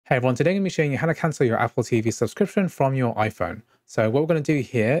Hey everyone, today I'm going to be showing you how to cancel your Apple TV subscription from your iPhone. So what we're going to do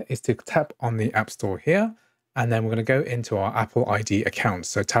here is to tap on the App Store here, and then we're going to go into our Apple ID account.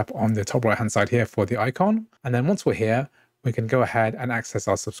 So tap on the top right hand side here for the icon. And then once we're here, we can go ahead and access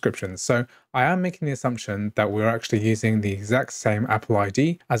our subscriptions. So I am making the assumption that we're actually using the exact same Apple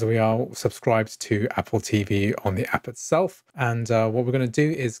ID as we are subscribed to Apple TV on the app itself. And what we're going to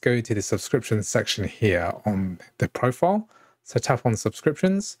do is go to the subscriptions section here on the profile. So tap on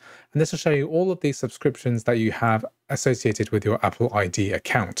subscriptions, and this will show you all of these subscriptions that you have associated with your Apple ID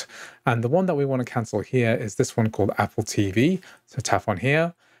account. And the one that we want to cancel here is this one called Apple TV. So tap on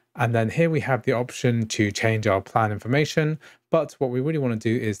here. And then here we have the option to change our plan information. But what we really want to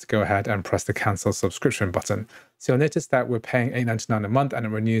do is to go ahead and press the cancel subscription button. So you'll notice that we're paying $8.99 a month and it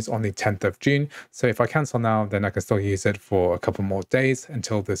renews on the 10th of June. So if I cancel now, then I can still use it for a couple more days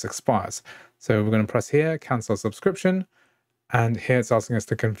until this expires. So we're going to press here, cancel subscription. And here it's asking us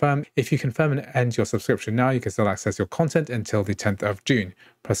to confirm. If you confirm and end your subscription now, you can still access your content until the 10th of June.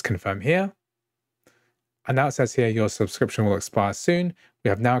 Press confirm here. And now it says here your subscription will expire soon. We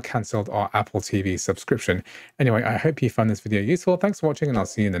have now cancelled our Apple TV subscription. Anyway, I hope you found this video useful. Thanks for watching, and I'll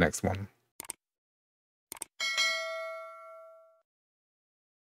see you in the next one.